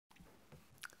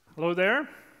Hello there.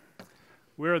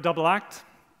 We're a double act.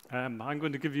 I'm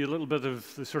going to give you a little bit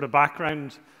of the sort of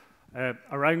background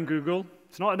around Google.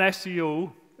 It's not an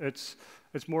SEO. It's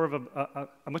more of a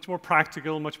much more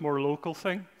practical, much more local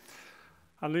thing.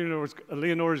 And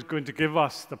Leonar is going to give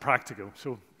us the practical.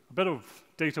 So a bit of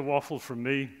data waffle from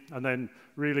me, and then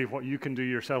really what you can do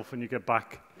yourself when you get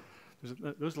back.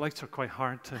 Those lights are quite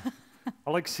hard to... I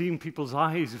like seeing people's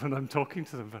eyes when I'm talking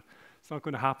to them, but it's not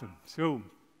going to happen.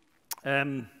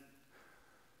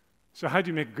 So how do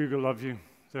you make Google love you?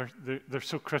 They're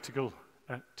so critical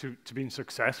to being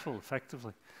successful,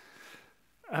 effectively.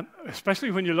 Especially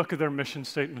when you look at their mission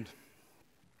statement.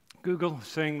 Google is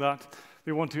saying that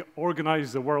they want to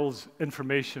organize the world's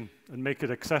information and make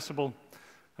it accessible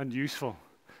and useful.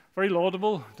 Very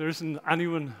laudable. There isn't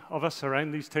anyone of us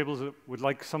around these tables that would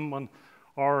like someone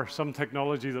or some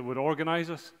technology that would organize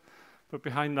us. But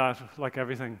behind that, like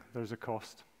everything, there's a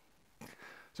cost.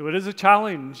 So it is a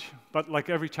challenge, but like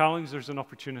every challenge, there's an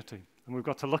opportunity. And we've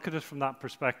got to look at it from that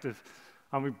perspective,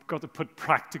 and we've got to put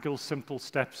practical, simple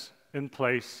steps in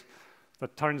place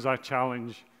that turns that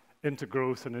challenge into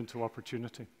growth and into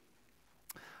opportunity.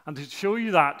 And to show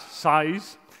you that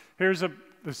size, there's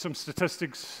some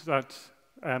statistics that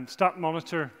Stat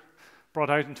Monitor brought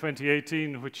out in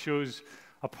 2018, which shows,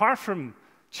 apart from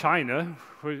China,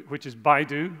 which is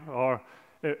Baidu, or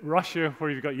Russia, where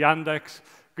you've got Yandex,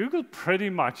 Google pretty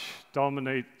much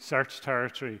dominate search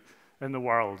territory in the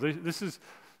world. This is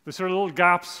the sort of little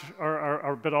gaps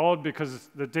are a bit odd because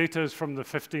the data is from the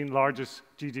 15 largest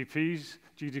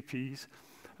GDPs.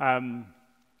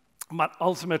 But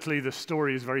ultimately, the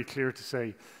story is very clear to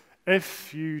say,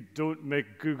 if you don't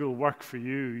make Google work for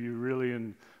you, you're really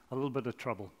in a little bit of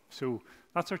trouble. So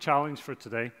that's our challenge for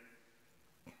today.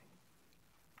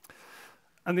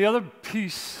 And the other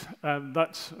piece,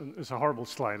 it's a horrible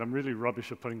slide. I'm really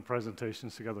rubbish at putting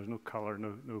presentations together. There's no color,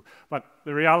 no. But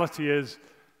the reality is,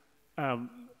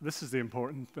 this is the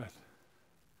important bit.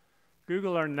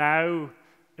 Google are now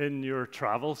in your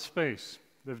travel space.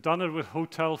 They've done it with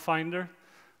Hotel Finder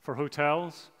for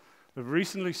hotels. They've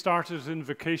recently started in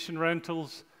vacation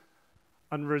rentals,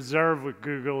 and Reserve with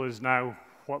Google is now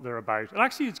what they're about. And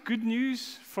actually, it's good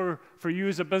news for you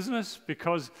as a business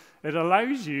because it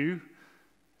allows you,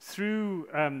 through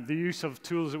the use of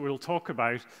tools that we'll talk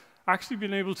about, actually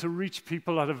being able to reach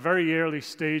people at a very early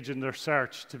stage in their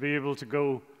search to be able to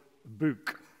go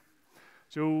book.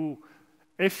 So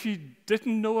if you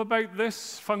didn't know about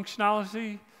this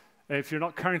functionality, if you're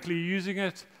not currently using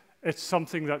it, it's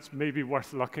something that's maybe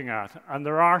worth looking at. And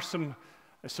there are some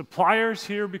suppliers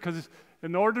here because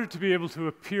in order to be able to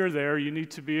appear there, you need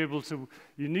to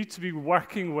be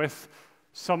working with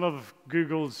some of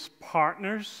Google's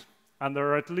partners. And there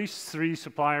are at least 3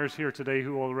 suppliers here today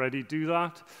who already do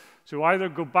that. So either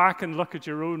go back and look at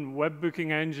your own web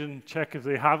booking engine, check if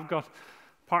they have got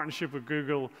partnership with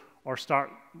Google, or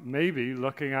start maybe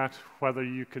looking at whether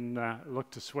you can look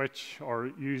to switch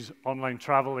or use online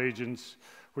travel agents,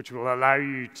 which will allow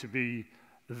you to be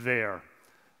there.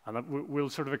 And we'll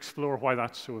sort of explore why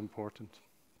that's so important.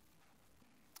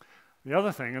 The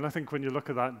other thing, and I think when you look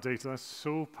at that data, that's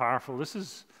so powerful. This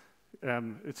is...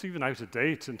 it's even out of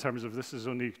date in terms of this is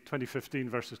only 2015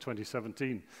 versus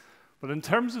 2017. But in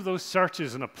terms of those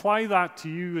searches, and apply that to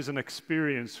you as an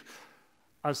experience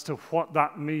as to what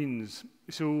that means.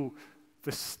 So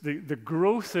the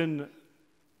growth in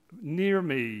near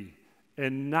me,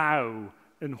 in now,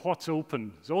 in what's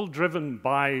open, is all driven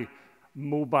by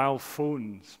mobile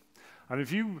phones. And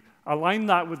if you align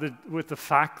that with the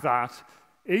fact that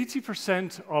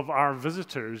 80% of our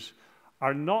visitors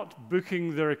are not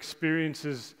booking their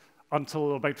experiences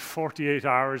until about 48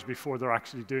 hours before they're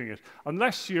actually doing it.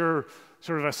 Unless you're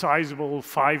sort of a sizable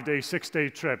 5-day, 6-day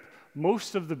trip,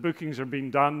 most of the bookings are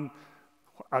being done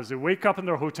as they wake up in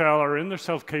their hotel or in their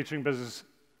self-catering business,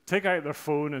 take out their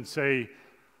phone and say,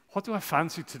 what do I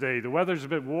fancy today? The weather's a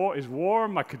bit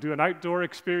warm, I could do an outdoor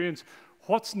experience.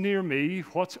 What's near me?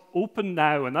 What's open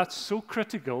now? And that's so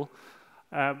critical.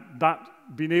 That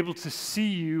being able to see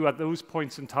you at those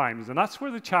points in time. And that's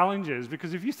where the challenge is,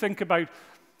 because if you think about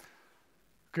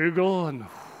Google and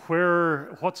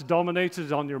what's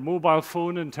dominated on your mobile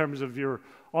phone in terms of your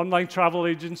online travel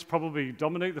agents probably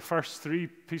dominate the first 3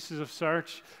 pieces of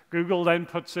search. Google then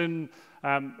puts in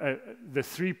the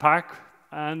 3-pack,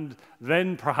 and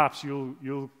then perhaps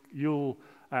you'll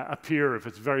appear if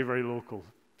it's very, very local.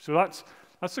 So that's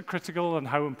the critical and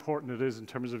how important it is in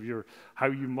terms of how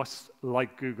you must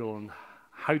like Google and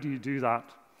how do you do that.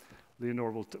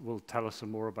 Leonar will tell us some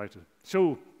more about it.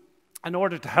 So in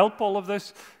order to help all of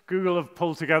this, Google have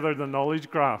pulled together the knowledge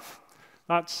graph.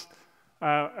 That's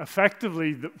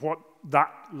effectively what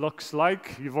that looks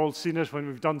like. You've all seen it when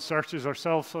we've done searches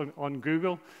ourselves on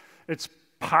Google. It's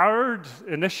powered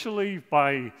initially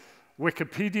by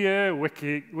Wikipedia,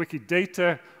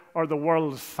 Wikidata, or the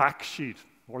World Fact Sheet.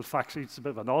 World Fact Sheet's a bit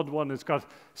of an odd one. It's got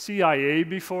CIA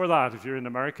before that, if you're in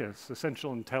America. It's the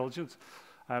Central Intelligence,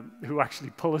 who actually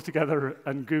pull it together,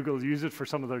 and Google use it for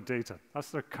some of their data.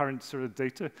 That's their current sort of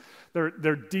data,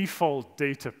 their default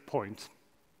data point.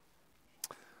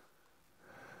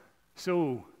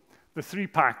 So the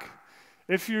 3-pack.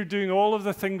 If you're doing all of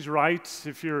the things right,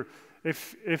 if you're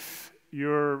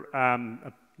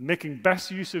making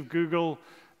best use of Google,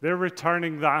 they're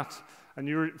returning that, and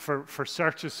you're for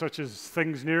searches such as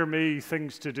things near me,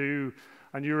 things to do,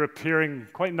 and you're appearing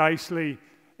quite nicely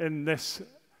in this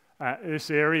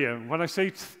area. When I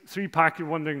say 3-pack, you're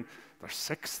wondering, there's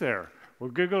 6 there. Well,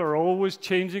 Google are always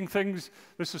changing things.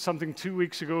 This was something 2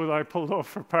 weeks ago that I pulled off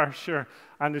for Perthshire,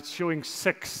 and it's showing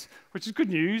 6, which is good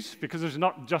news, because we're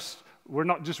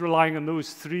not just relying on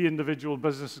those 3 individual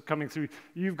businesses coming through.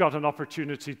 You've got an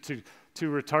opportunity to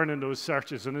return in those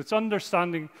searches, and it's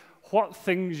understanding what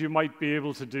things you might be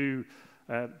able to do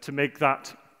to make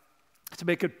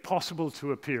it possible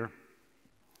to appear.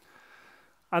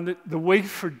 And the way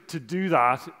to do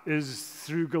that is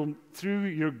through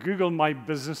your Google My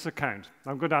Business account.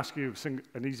 I'm going to ask you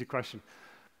an easy question.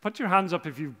 Put your hands up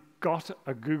if you've got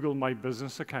a Google My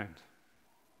Business account.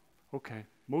 Okay,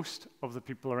 most of the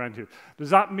people around here. Does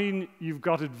that mean you've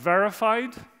got it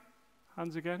verified?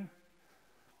 Hands again.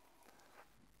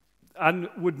 And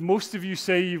would most of you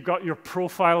say you've got your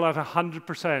profile at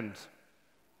 100%?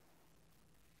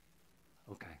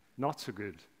 Okay, not so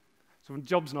good. So the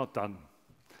job's not done.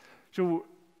 So,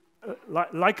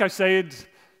 like I said,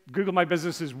 Google My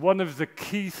Business is one of the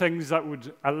key things that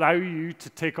would allow you to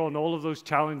take on all of those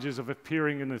challenges of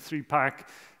appearing in a 3-pack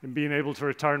and being able to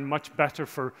return much better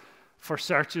for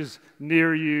searches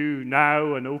near you,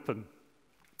 now, and open.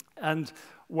 And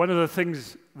one of the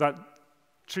things that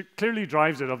clearly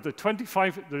drives it, there's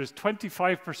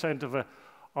 25%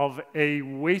 of a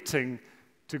weighting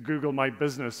to Google My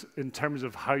Business in terms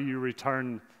of how you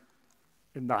return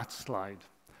in that slide.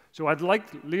 So I'd like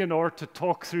Leonar to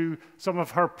talk through some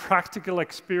of her practical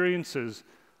experiences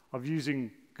of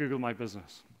using Google My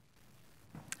Business.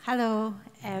 Hello.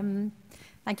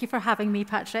 Thank you for having me,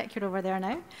 Patrick. You're over there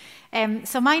now.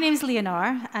 So my name's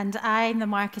Leonar, and I'm the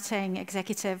marketing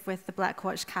executive with the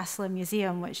Blackwatch Castle and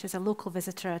Museum, which is a local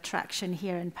visitor attraction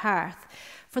here in Perth.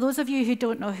 For those of you who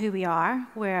don't know who we are,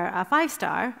 we're a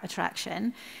 5-star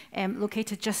attraction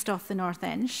located just off the North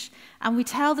Inch, and we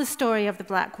tell the story of the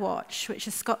Blackwatch, which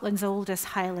is Scotland's oldest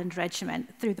Highland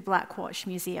regiment, through the Blackwatch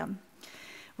Museum.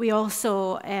 We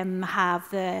also have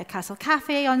the Castle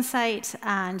Cafe on site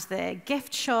and the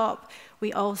gift shop.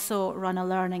 We also run a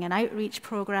learning and outreach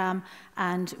program,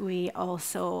 and we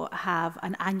also have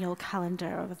an annual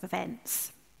calendar of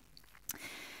events.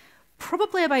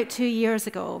 Probably about 2 years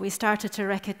ago, we started to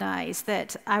recognize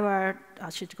that I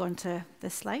should go on to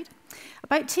this slide.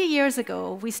 About 2 years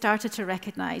ago, we started to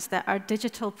recognize that our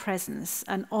digital presence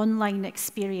and online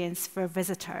experience for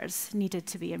visitors needed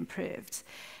to be improved.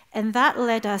 And that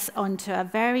led us onto a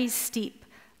very steep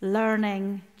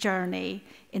learning journey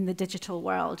in the digital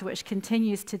world, which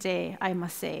continues today, I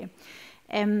must say.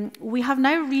 We have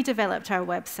now redeveloped our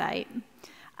website,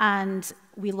 and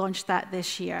we launched that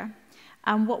this year.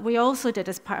 And what we also did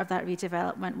as part of that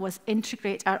redevelopment was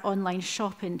integrate our online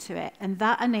shop into it, and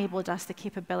that enabled us the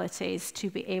capabilities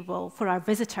to be able, for our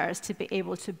visitors to be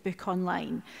able to book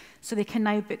online. So they can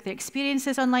now book their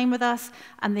experiences online with us,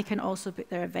 and they can also book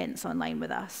their events online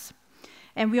with us.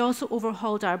 And we also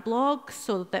overhauled our blog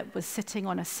so that it was sitting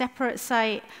on a separate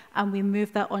site, and we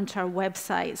moved that onto our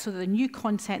website so the new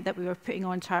content that we were putting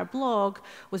onto our blog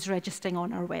was registering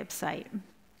on our website.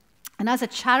 And as a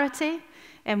charity,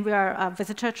 and we are a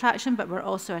visitor attraction, but we're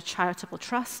also a charitable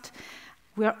trust.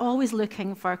 We're always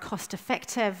looking for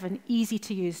cost-effective and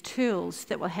easy-to-use tools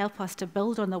that will help us to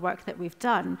build on the work that we've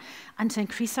done and to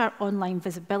increase our online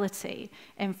visibility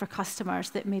for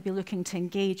customers that may be looking to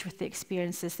engage with the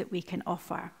experiences that we can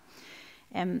offer.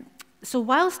 So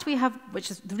whilst we have,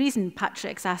 which is the reason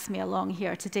Patrick's asked me along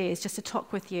here today, is just to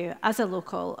talk with you as a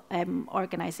local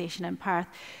organisation in Perth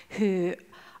who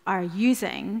are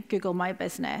using Google My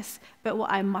Business, but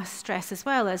what I must stress as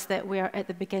well is that we are at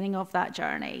the beginning of that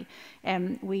journey.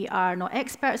 We are not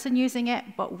experts in using it,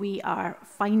 but we are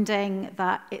finding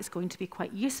that it's going to be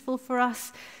quite useful for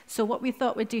us. So what we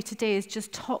thought we'd do today is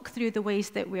just talk through the ways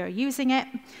that we are using it,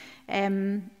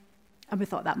 and we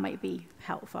thought that might be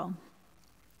helpful.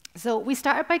 So we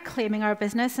started by claiming our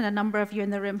business, and a number of you in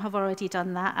the room have already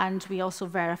done that, and we also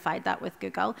verified that with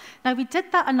Google. Now, we did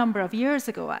that a number of years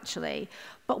ago, actually,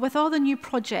 but with all the new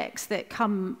projects that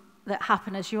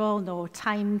happen, as you all know,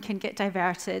 time can get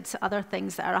diverted to other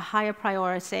things that are a higher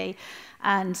priority,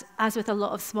 and as with a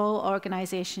lot of small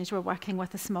organizations, we're working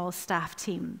with a small staff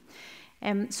team.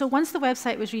 So once the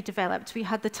website was redeveloped, we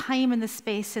had the time and the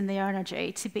space and the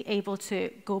energy to be able to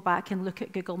go back and look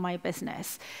at Google My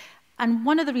Business. And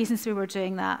one of the reasons we were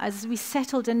doing that, as we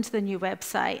settled into the new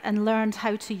website and learned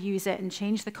how to use it and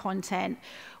change the content,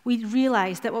 we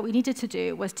realized that what we needed to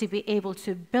do was to be able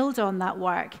to build on that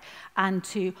work and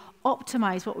to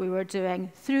optimize what we were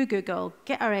doing through Google,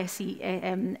 get our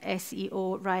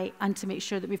SEO right, and to make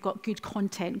sure that we've got good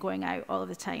content going out all of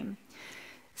the time.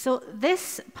 So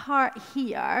this part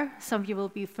here, some of you will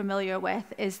be familiar with,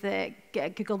 is the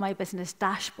Google My Business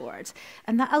dashboard.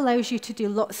 And that allows you to do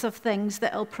lots of things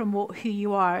that will promote who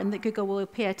you are and that Google will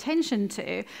pay attention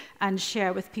to and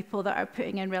share with people that are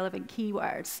putting in relevant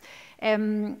keywords.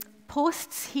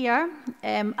 Posts here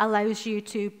allows you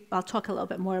to, I'll talk a little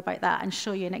bit more about that and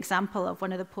show you an example of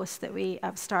one of the posts that we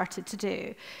have started to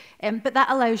do. But that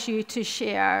allows you to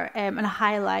share and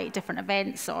highlight different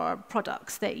events or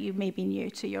products that you may be new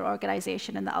to your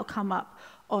organization, and that'll come up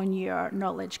on your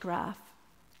knowledge graph.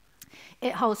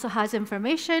 It also has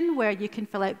information where you can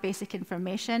fill out basic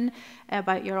information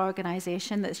about your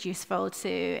organization that's useful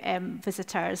to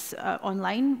visitors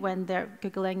online when they're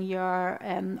Googling your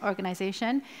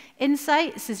organization.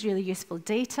 Insights is really useful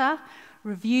data.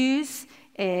 Reviews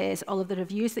is all of the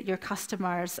reviews that your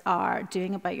customers are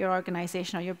doing about your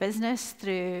organization or your business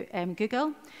through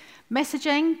Google.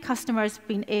 Messaging, customers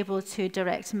being able to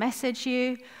direct message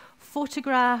you.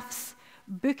 Photographs,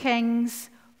 bookings,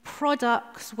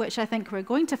 products, which I think we're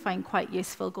going to find quite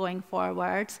useful going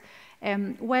forward.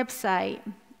 Website,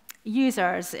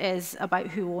 users is about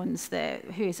who owns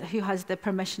who has the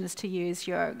permissions to use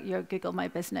your Google My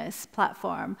Business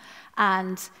platform,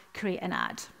 and create an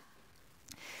ad.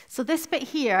 So this bit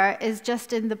here is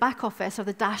just in the back office or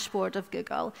the dashboard of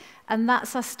Google, and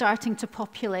that's us starting to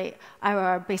populate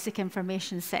our basic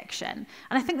information section.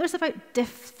 And I think there's about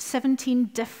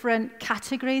 17 different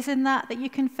categories in that you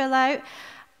can fill out.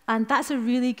 And that's a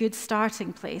really good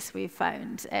starting place, we've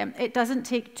found. It doesn't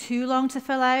take too long to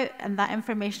fill out, and that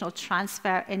information will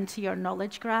transfer into your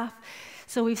knowledge graph.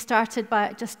 So we've started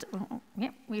just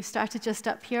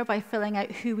up here by filling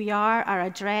out who we are, our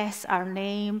address, our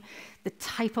name, the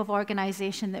type of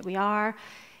organization that we are.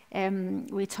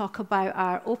 We talk about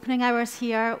our opening hours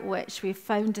here, which we've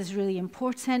found is really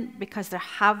important because there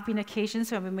have been occasions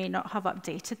when we may not have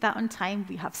updated that on time.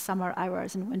 We have summer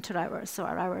hours and winter hours, so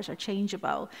our hours are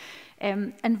changeable.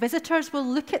 And visitors will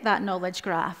look at that knowledge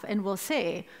graph and will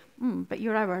say, but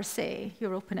your hours say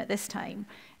you're open at this time.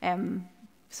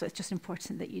 So it's just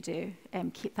important that you do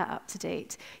keep that up to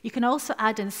date. You can also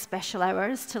add in special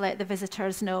hours to let the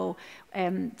visitors know,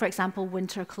 for example,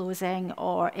 winter closing,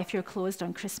 or if you're closed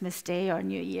on Christmas Day or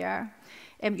New Year.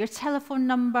 Your telephone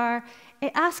number,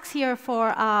 it asks here for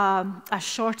a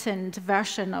shortened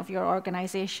version of your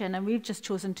organization, and we've just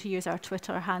chosen to use our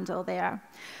Twitter handle there.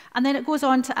 And then it goes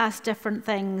on to ask different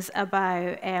things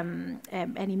about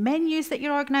any menus that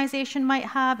your organization might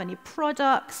have, any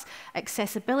products,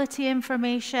 accessibility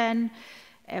information,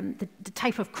 the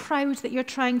type of crowd that you're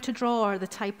trying to draw, or the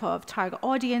type of target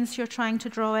audience you're trying to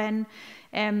draw in.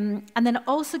 And then it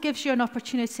also gives you an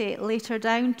opportunity later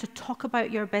down to talk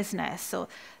about your business. So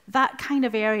that kind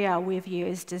of area we've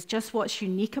used is just what's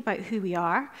unique about who we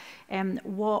are and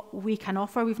what we can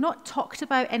offer. We've not talked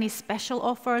about any special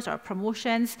offers or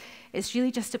promotions. It's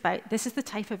really just about this is the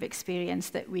type of experience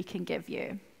that we can give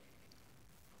you.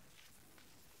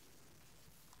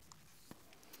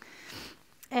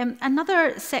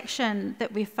 Another section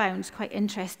that we found quite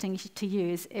interesting to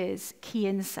use is key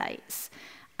insights.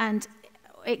 And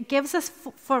it gives us,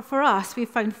 for us, we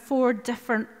found 4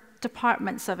 different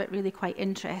departments of it really quite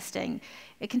interesting.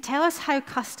 It can tell us how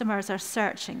customers are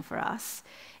searching for us.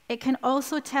 It can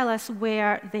also tell us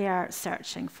where they are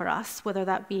searching for us, whether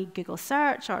that be Google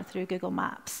Search or through Google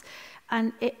Maps.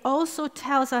 And it also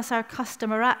tells us our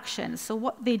customer actions, so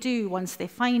what they do once they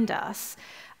find us.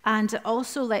 And it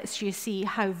also lets you see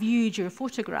how viewed your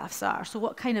photographs are, so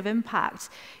what kind of impact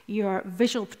your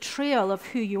visual portrayal of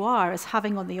who you are is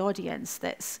having on the audience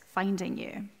that's finding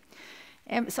you.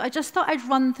 So I just thought I'd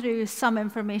run through some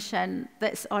information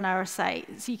that's on our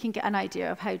site so you can get an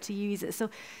idea of how to use it.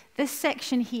 So this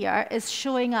section here is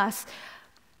showing us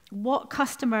what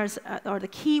customers, or the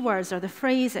keywords or the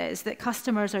phrases that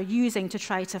customers are using to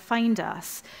try to find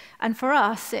us. And for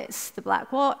us, it's the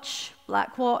Black Watch,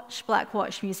 Black Watch, Black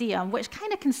Watch Museum, which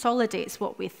kind of consolidates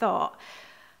what we thought.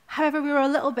 However, we were a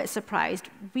little bit surprised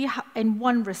in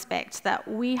one respect, that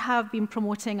we have been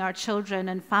promoting our children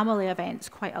and family events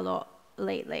quite a lot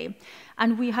lately.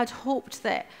 And we had hoped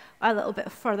that a little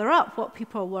bit further up, what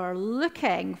people were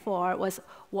looking for was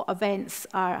what events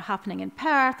are happening in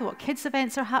Perth, what kids'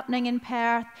 events are happening in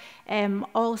Perth,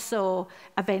 also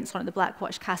events on at the Black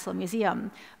Watch Castle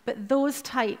Museum. But those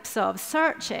types of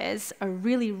searches are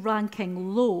really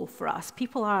ranking low for us.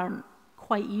 People aren't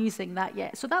quite using that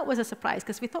yet. So that was a surprise,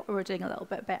 because we thought we were doing a little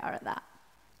bit better at that.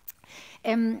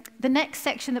 The next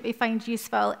section that we find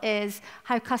useful is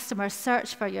how customers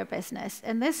search for your business.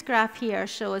 And this graph here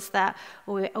shows that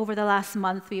over the last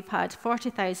month we've had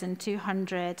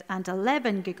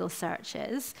 40,211 Google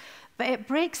searches, but it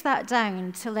breaks that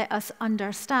down to let us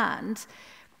understand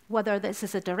whether this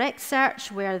is a direct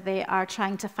search where they are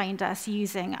trying to find us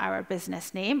using our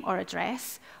business name or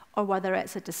address, or whether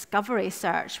it's a discovery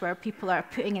search where people are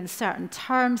putting in certain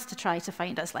terms to try to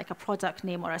find us, like a product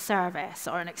name or a service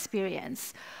or an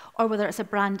experience, or whether it's a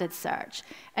branded search.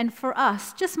 And for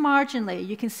us, just marginally,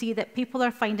 you can see that people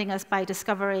are finding us by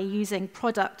discovery using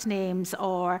product names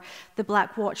or the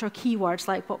Black Watch or keywords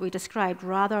like what we described,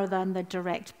 rather than the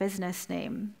direct business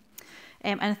name.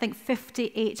 And I think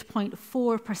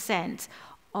 58.4%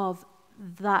 of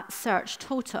that search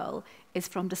total is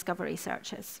from discovery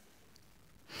searches.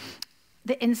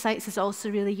 The insights is also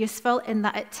really useful in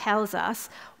that it tells us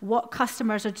what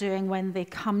customers are doing when they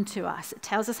come to us. It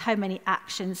tells us how many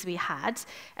actions we had.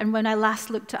 And when I last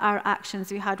looked at our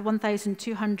actions, we had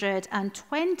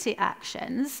 1,220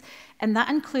 actions. And that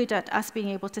included us being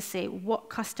able to say what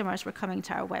customers were coming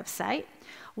to our website,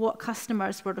 what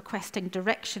customers were requesting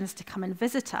directions to come and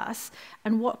visit us,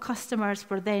 and what customers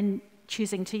were then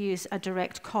choosing to use a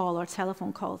direct call or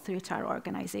telephone call through to our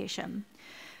organization.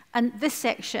 And this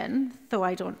section, though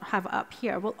I don't have it up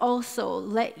here, will also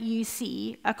let you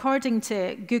see, according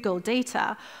to Google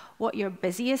data, what your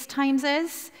busiest times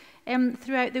is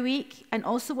throughout the week, and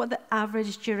also what the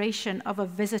average duration of a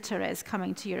visitor is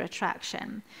coming to your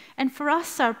attraction. And for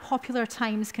us, our popular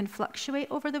times can fluctuate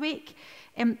over the week,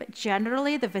 but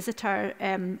generally the visitor,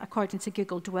 according to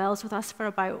Google, dwells with us for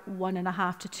about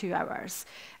 1.5 to 2 hours.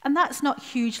 And that's not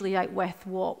hugely out with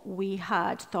what we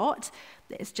had thought.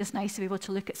 It's just nice to be able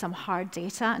to look at some hard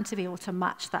data and to be able to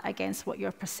match that against what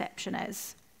your perception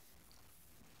is.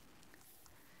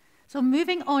 So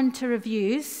moving on to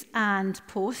reviews and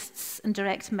posts and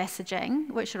direct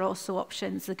messaging, which are also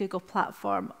options the Google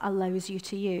platform allows you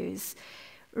to use.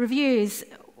 Reviews,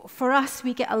 for us,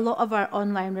 we get a lot of our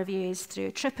online reviews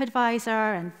through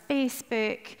TripAdvisor and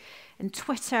Facebook and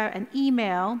Twitter and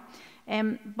email.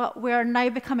 But we're now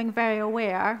becoming very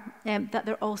aware that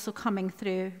they're also coming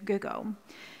through Google.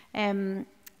 And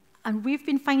we've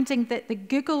been finding that the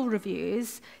Google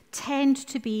reviews tend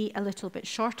to be a little bit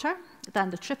shorter than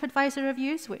the TripAdvisor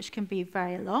reviews, which can be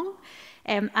very long.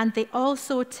 And they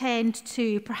also tend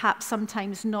to perhaps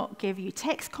sometimes not give you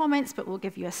text comments, but will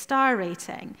give you a star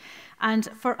rating. And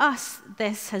for us,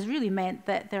 this has really meant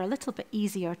that they're a little bit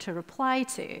easier to reply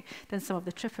to than some of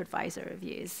the TripAdvisor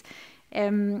reviews.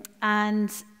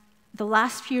 And the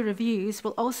last few reviews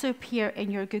will also appear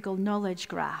in your Google Knowledge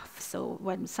Graph. So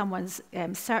when someone's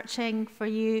searching for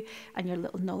you and your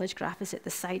little knowledge graph is at the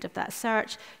side of that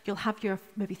search, you'll have your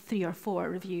maybe 3 or 4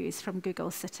 reviews from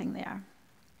Google sitting there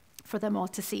for them all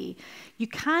to see. You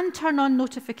can turn on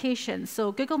notifications.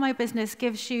 So Google My Business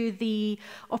gives you the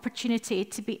opportunity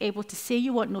to be able to say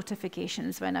you want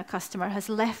notifications when a customer has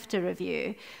left a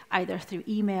review, either through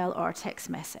email or text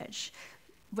message,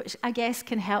 which I guess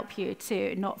can help you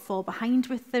to not fall behind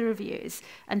with the reviews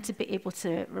and to be able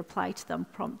to reply to them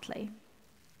promptly.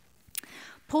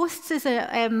 Posts is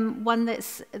one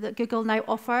that Google now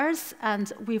offers,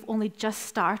 and we've only just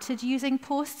started using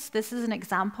posts. This is an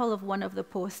example of one of the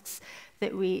posts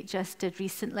that we just did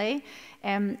recently,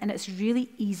 and it's really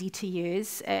easy to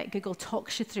use. Google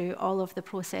talks you through all of the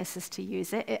processes to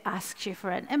use it. It asks you for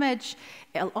an image.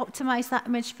 It'll optimize that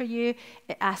image for you.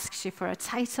 It asks you for a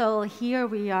title. Here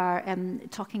we are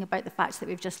talking about the fact that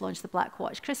we've just launched the Black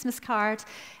Watch Christmas card.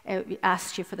 It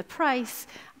asks you for the price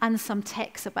and some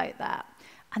text about that.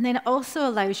 And then it also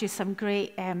allows you some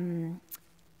great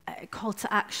call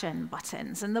to action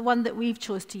buttons. And the one that we've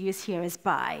chose to use here is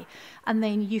buy. And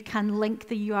then you can link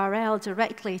the URL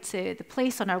directly to the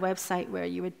place on our website where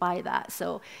you would buy that.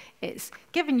 So it's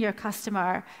giving your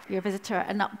customer, your visitor,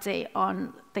 an update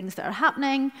on things that are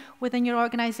happening within your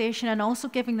organization, and also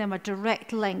giving them a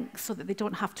direct link so that they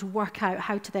don't have to work out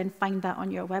how to then find that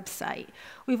on your website.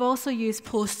 We've also used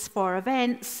posts for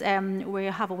events. We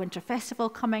have a winter festival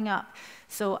coming up.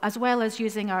 So as well as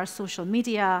using our social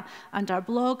media and our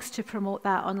blogs to promote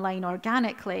that online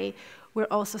organically, we're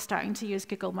also starting to use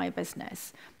Google My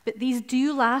Business. But these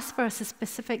do last for a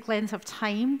specific length of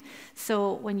time.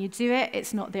 So when you do it,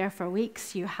 it's not there for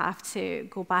weeks. You have to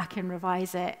go back and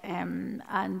revise it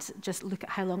and just look at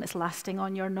how long it's lasting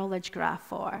on your knowledge graph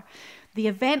for. The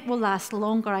event will last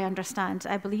longer, I understand.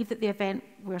 I believe that the event,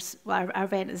 our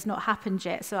event has not happened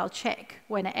yet, so I'll check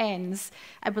when it ends.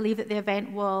 I believe that the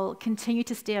event will continue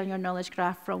to stay on your knowledge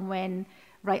graph from when,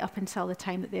 right up until the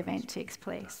time that the event takes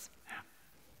place.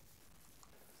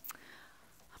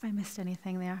 Have I missed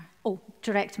anything there? Oh,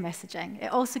 direct messaging.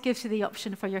 It also gives you the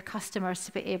option for your customers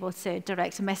to be able to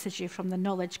direct message you from the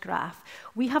knowledge graph.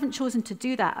 We haven't chosen to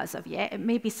do that as of yet. It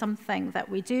may be something that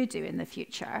we do in the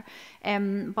future.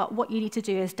 But what you need to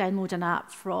do is download an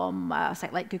app from a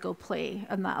site like Google Play,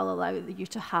 and that will allow you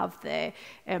to have the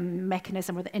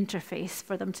mechanism or the interface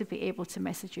for them to be able to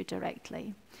message you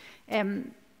directly.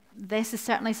 This is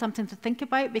certainly something to think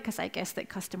about, because I guess that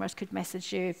customers could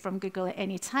message you from Google at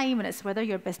any time, and it's whether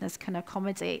your business can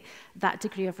accommodate that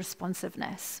degree of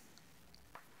responsiveness.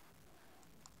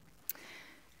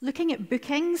 Looking at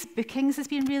bookings, bookings has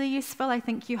been really useful. I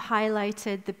think you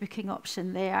highlighted the booking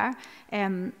option there.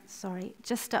 Sorry,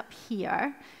 just up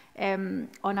here. On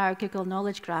our Google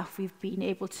Knowledge Graph, we've been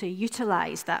able to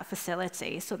utilize that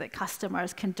facility so that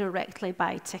customers can directly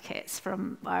buy tickets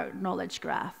from our Knowledge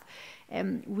Graph.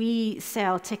 We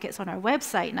sell tickets on our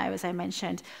website now, as I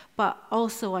mentioned, but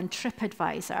also on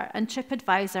TripAdvisor. And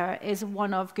TripAdvisor is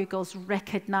one of Google's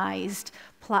recognized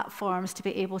platforms to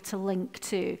be able to link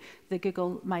to the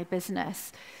Google My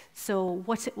Business. So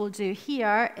what it will do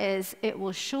here is it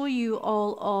will show you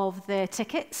all of the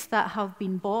tickets that have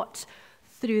been bought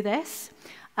through this,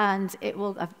 and it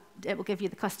will give you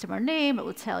the customer name, it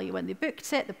will tell you when they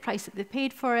booked it, the price that they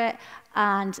paid for it,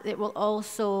 and it will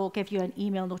also give you an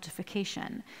email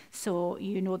notification. So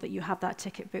you know that you have that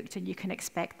ticket booked and you can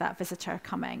expect that visitor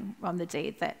coming on the day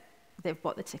that they've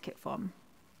bought the ticket from.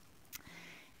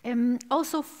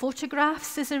 Also,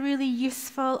 photographs is a really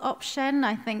useful option.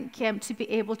 I think to be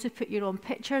able to put your own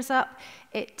pictures up,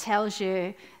 it tells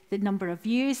you the number of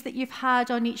views that you've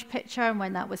had on each picture and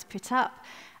when that was put up.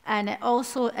 And it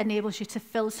also enables you to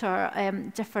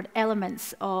filter different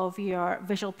elements of your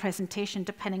visual presentation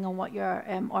depending on what your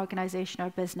organization or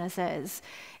business is.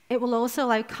 It will also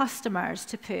allow customers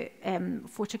to put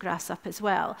photographs up as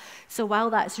well. So while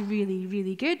that's really,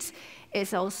 really good,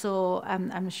 it's also,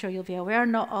 I'm sure you'll be aware,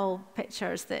 not all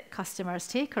pictures that customers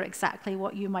take are exactly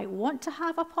what you might want to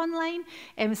have up online.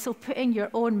 So putting your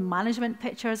own management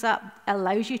pictures up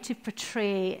allows you to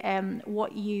portray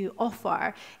what you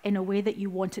offer in a way that you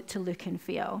want it to look and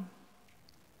feel.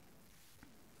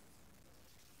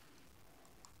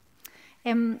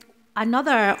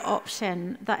 Another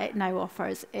option that it now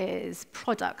offers is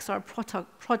products or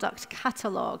product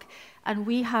catalog. And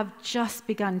we have just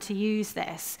begun to use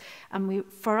this. And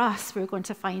for us, we're going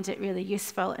to find it really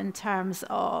useful in terms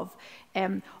of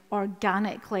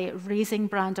organically raising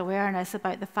brand awareness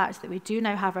about the fact that we do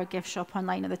now have our gift shop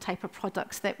online and the type of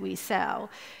products that we sell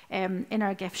in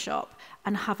our gift shop,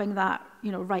 and having that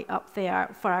right up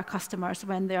there for our customers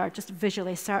when they are just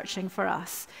visually searching for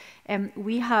us.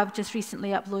 We have just recently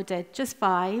uploaded just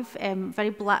 5 very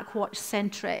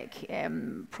Blackwatch-centric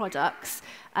products,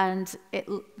 and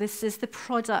this is the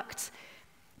product,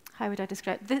 how would I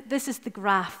describe it? This is the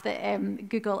graph that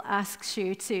Google asks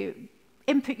you to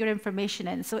input your information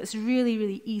in. So it's really,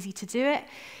 really easy to do it.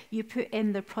 You put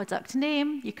in the product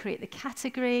name, you create the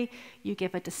category, you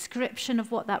give a description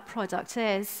of what that product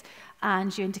is,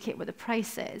 and you indicate what the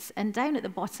price is. And down at the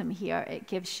bottom here, it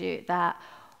gives you that,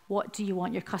 what do you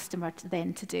want your customer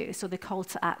then to do? So the call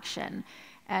to action.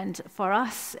 And for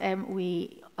us,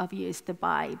 we have used the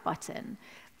buy button.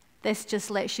 This just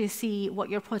lets you see what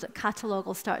your product catalog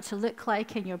will start to look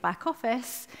like in your back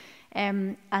office.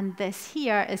 And this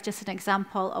here is just an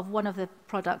example of one of the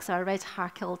products, our red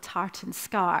Harkill tartan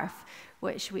scarf,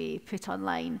 which we put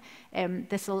online.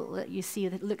 This will let you see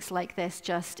that it looks like this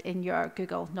just in your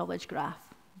Google Knowledge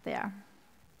Graph there.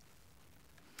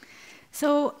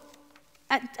 So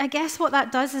I guess what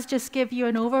that does is just give you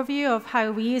an overview of how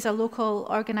we as a local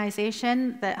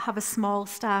organization that have a small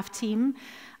staff team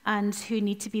and who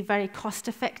need to be very cost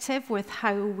effective with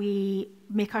how we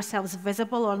make ourselves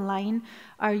visible online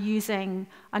are using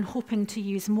and hoping to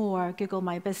use more Google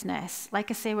My Business. Like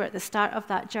I say, we're at the start of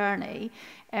that journey,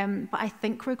 but I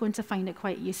think we're going to find it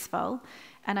quite useful,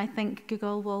 and I think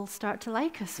Google will start to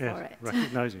like us for it.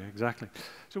 Recognize you, exactly.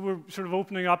 So we're sort of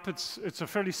opening up. It's a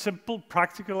fairly simple,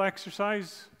 practical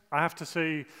exercise. I have to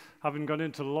say, having gone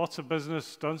into lots of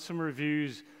business, done some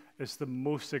reviews, it's the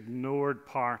most ignored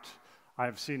part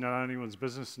I've seen in anyone's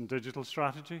business and digital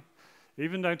strategy.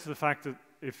 Even down to the fact that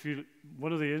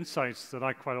one of the insights that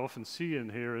I quite often see in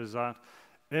here is that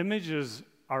images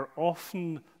are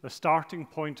often the starting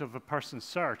point of a person's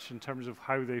search in terms of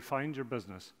how they find your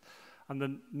business. And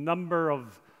the number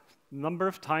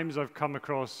of times I've come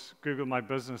across Google My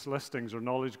Business listings or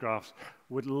knowledge graphs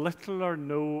with little or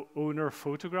no owner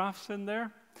photographs in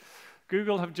there.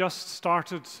 Google have just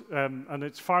started, and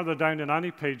it's farther down in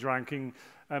any page ranking,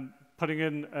 putting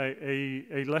in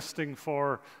a listing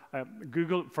for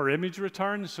Google for image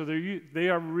returns. So they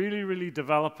are really, really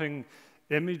developing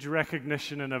image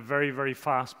recognition in a very, very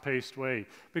fast-paced way,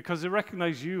 because they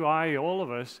recognize you, all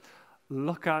of us,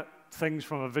 look at things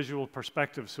from a visual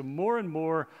perspective. So more and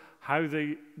more how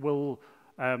they will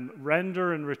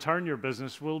render and return your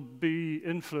business will be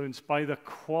influenced by the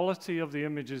quality of the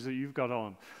images that you've got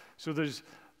on. So there's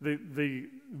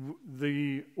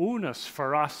the onus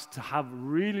for us to have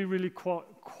really, really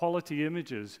quality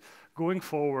images going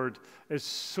forward is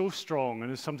so strong,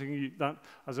 and is something that,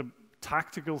 as a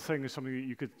tactical thing, is something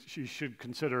that you should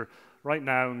consider right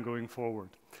now and going forward.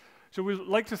 So we'd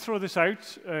like to throw this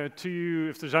out to you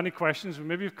if there's any questions.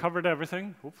 Maybe we've covered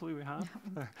everything. Hopefully we have.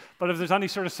 But if there's any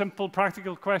sort of simple,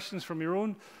 practical questions from your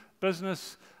own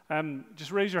business,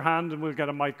 just raise your hand and we'll get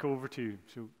a mic over to you.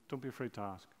 So don't be afraid to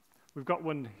ask. We've got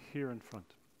one here in front.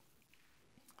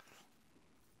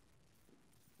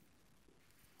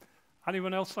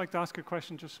 Anyone else like to ask a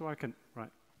question, just so I can...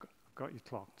 Right, I've got you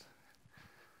clocked.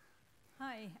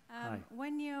 Hi. Hi.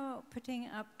 When you're putting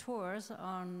up tours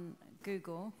on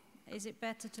Google, is it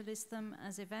better to list them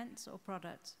as events or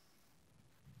products?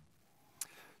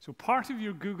 So part of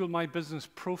your Google My Business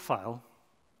profile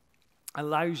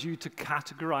allows you to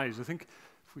categorize. I think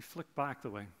if we flick back the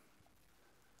way,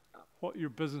 what your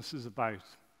business is about.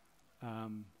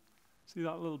 See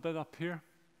that little bit up here?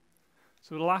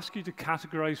 So it'll ask you to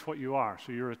categorize what you are.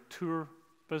 So you're a tour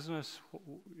business.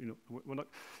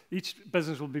 Each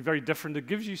business will be very different. It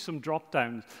gives you some drop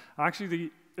downs. Actually,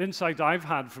 the insight I've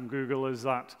had from Google is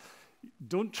that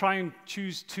don't try and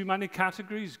choose too many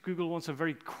categories. Google wants a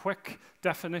very quick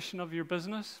definition of your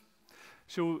business.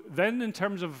 So then, in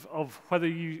terms of whether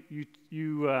you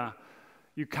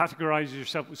categorize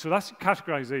yourself, so that's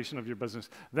categorization of your business.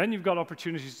 Then you've got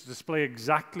opportunities to display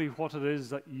exactly what it is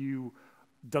that you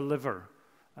deliver.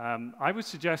 I would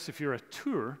suggest if you're a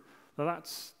tour,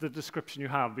 that's the description you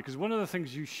have, because one of the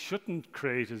things you shouldn't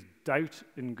create is doubt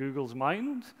in Google's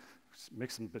mind. It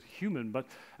makes them a bit human, but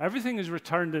everything is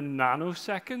returned in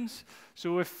nanoseconds.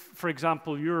 So if, for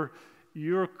example,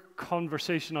 your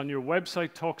conversation on your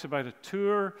website talks about a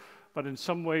tour, but in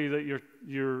some way that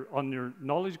you're on your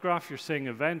knowledge graph, you're saying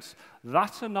events,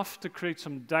 that's enough to create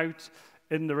some doubt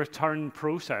in the return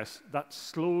process. That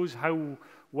slows how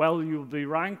well you'll be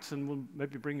ranked and will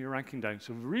maybe bring your ranking down.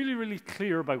 So really, really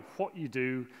clear about what you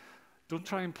do. Don't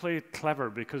try and play it clever,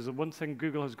 because the one thing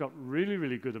Google has got really,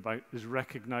 really good about is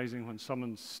recognizing when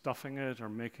someone's stuffing it or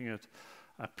making it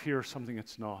appear something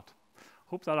it's not.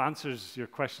 Hope that answers your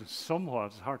question somewhat.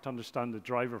 It's hard to understand the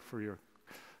driver for your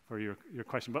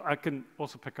question, but I can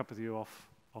also pick up with you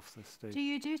off this stage. Do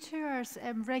you do tours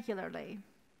regularly?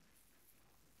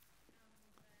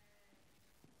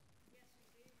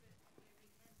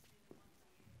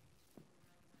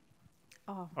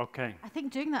 Oh, okay. I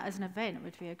think doing that as an event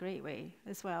would be a great way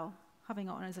as well, having it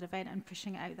on as an event and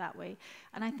pushing it out that way.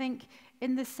 And I think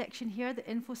in this section here, the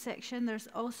info section, there's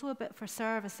also a bit for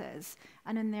services,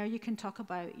 and in there you can talk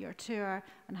about your tour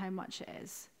and how much it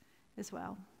is as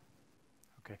well.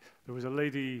 Okay, there was a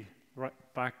lady right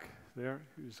back there,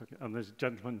 and there's a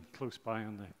gentleman close by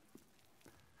on the...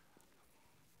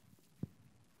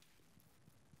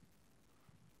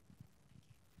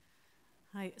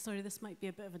 Hi, sorry, this might be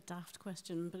a bit of a daft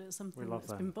question, but it's something that's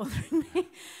that. been bothering me.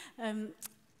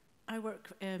 I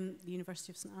work at the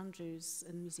University of St Andrews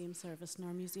in museum service, and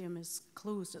our museum is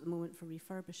closed at the moment for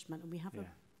refurbishment, and we have a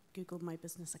Google My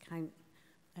Business account.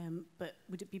 But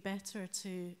would it be better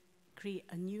to create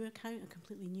a new account, a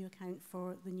completely new account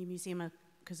for the new museum,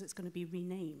 because it's going to be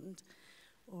renamed,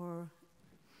 or...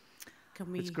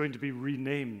 Can we? It's going to be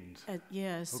renamed.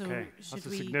 Yeah, so okay, should that's a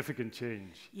we? significant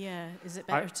change. Yeah, is it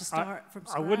better to start from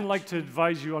scratch? I wouldn't like to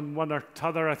advise you on one or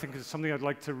t'other. I think it's something I'd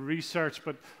like to research,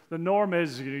 but the norm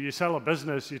is you sell a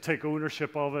business, you take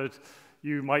ownership of it,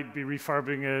 you might be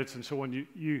refurbing it and so on.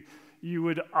 You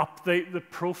would update the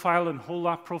profile and hold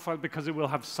that profile because it will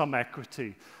have some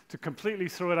equity. To completely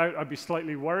throw it out, I'd be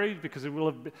slightly worried because it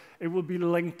will be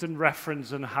linked and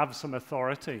referenced and have some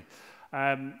authority.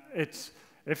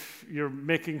 If you're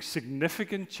making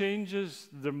significant changes,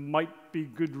 there might be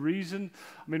good reason.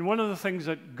 I mean, one of the things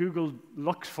that Google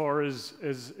looks for is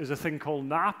a thing called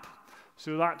NAP.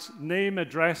 So that's name,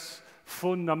 address,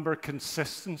 phone number,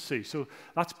 consistency. So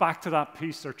that's back to that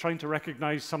piece. They're trying to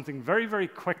recognize something very, very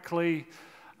quickly.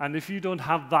 And if you don't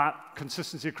have that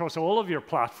consistency across all of your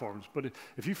platforms, but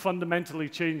if you fundamentally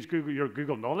change your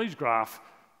Google Knowledge Graph,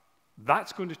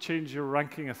 that's going to change your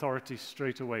ranking authority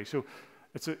straight away. So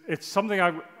it's something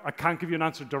I can't give you an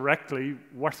answer directly,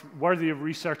 worthy of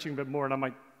researching a bit more,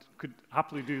 and could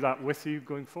happily do that with you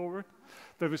going forward.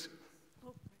 There was,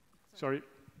 sorry.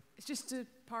 It's just to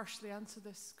partially answer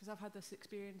this, because I've had this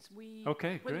experience.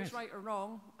 Okay, whether great. it's right or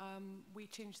wrong, we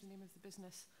changed the name of the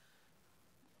business.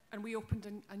 And we opened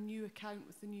a new account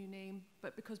with the new name,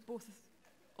 but because both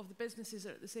of the businesses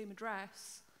are at the same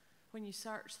address, when you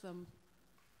search them,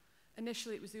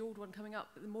 initially it was the old one coming up,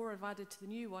 but the more I've added to the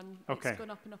new one, it's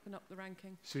gone up and up and up the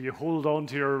ranking. So you hold on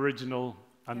to your original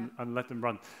and let them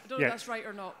run. I don't know if that's right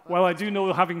or not. Well, I do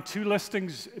know having two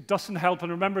listings, it doesn't help.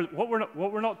 And remember, what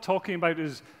we're not talking about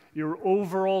is your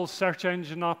overall search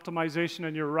engine optimization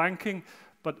and your ranking,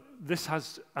 but this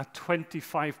has a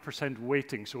 25%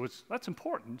 weighting. So that's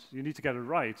important. You need to get it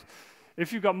right.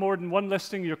 If you've got more than one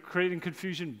listing, you're creating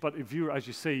confusion. But if you're, as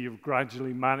you say, you're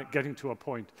gradually getting to a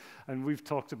point. And we've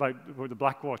talked about where the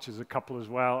Blackwatch is a couple as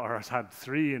well, or has had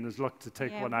 3 and has looked to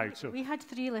take one out. So we had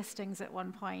 3 listings at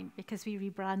one point because we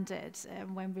rebranded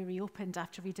when we reopened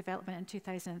after redevelopment in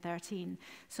 2013.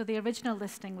 So the original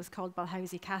listing was called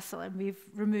Balhousie Castle, and we've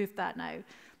removed that now.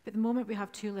 But at the moment we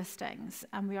have 2 listings,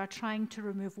 and we are trying to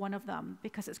remove one of them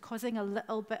because it's causing a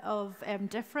little bit of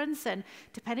difference, and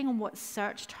depending on what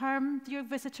search term your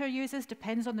visitor uses,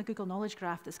 depends on the Google Knowledge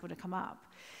Graph that's going to come up.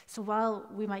 So while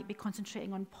we might be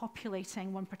concentrating on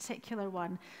populating one particular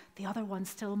one, the other one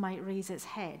still might raise its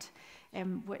head,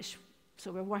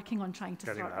 so we're working on trying to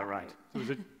sort that right. So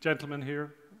there's a gentleman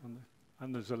here,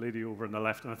 and there's a lady over on the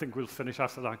left, and I think we'll finish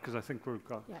after that because I think we've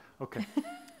got, okay.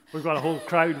 We've got a whole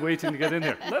crowd waiting to get in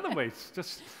here. Let them wait.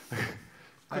 Just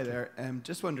Hi there.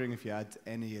 Just wondering if you had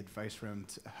any advice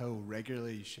around how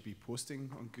regularly you should be posting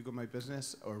on Google My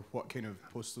Business, or what kind of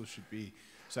posts those should be.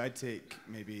 So I'd take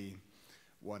maybe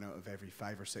 1 out of every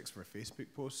 5 or 6 for Facebook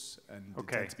posts, and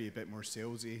they tend to be a bit more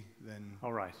salesy than.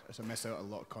 All right. So I miss out a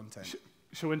lot of content.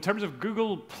 So in terms of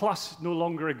Google Plus no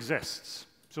longer exists.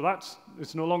 So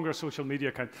it's no longer a social media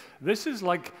account. This is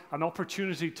like an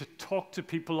opportunity to talk to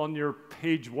people on your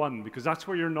page 1, because that's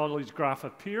where your knowledge graph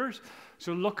appears.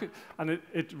 So look, and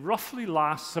it roughly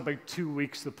lasts about 2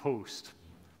 weeks, the post,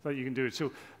 that you can do it.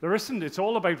 So it's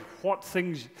all about what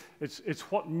things, it's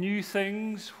what new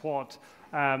things, what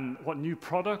new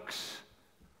products.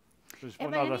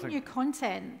 Any new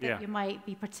content that you might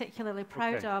be particularly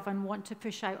proud of and want to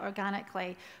push out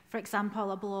organically. For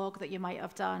example, a blog that you might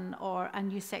have done or a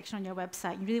new section on your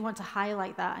website. You really want to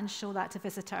highlight that and show that to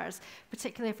visitors,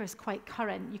 particularly if it's quite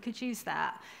current. You could use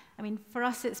that. I mean, for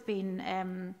us, it's been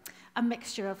a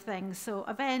mixture of things. So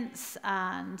events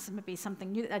and maybe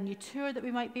something new, a new tour that we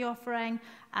might be offering,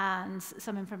 and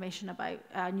some information about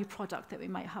a new product that we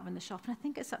might have in the shop. And I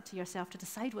think it's up to yourself to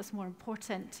decide what's more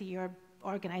important to your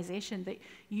organization that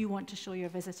you want to show your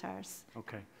visitors.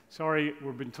 Okay. Sorry,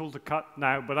 we've been told to cut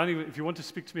now, but anyway, if you want to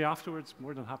speak to me afterwards,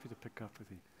 more than happy to pick up with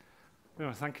you.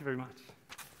 No, thank you very much.